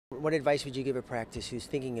what advice would you give a practice who's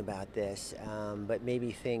thinking about this, but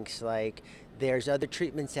maybe thinks like there's other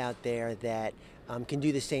treatments out there that can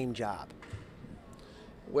do the same job?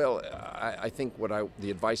 Well, I think the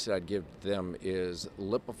advice that I'd give them is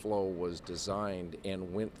LipiFlow was designed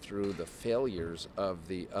and went through the failures of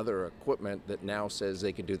the other equipment that now says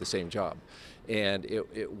they can do the same job. And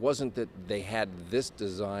it wasn't that they had this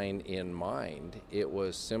design in mind, it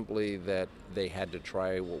was simply that they had to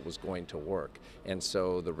try what was going to work. And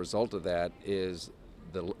so the result of that is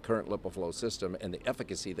the current LipiFlow system and the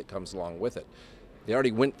efficacy that comes along with it. They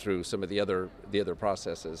already went through some of the other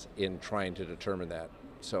processes in trying to determine that.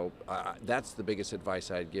 So that's the biggest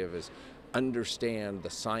advice I'd give is understand the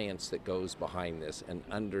science that goes behind this and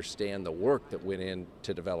understand the work that went in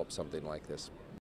to develop something like this.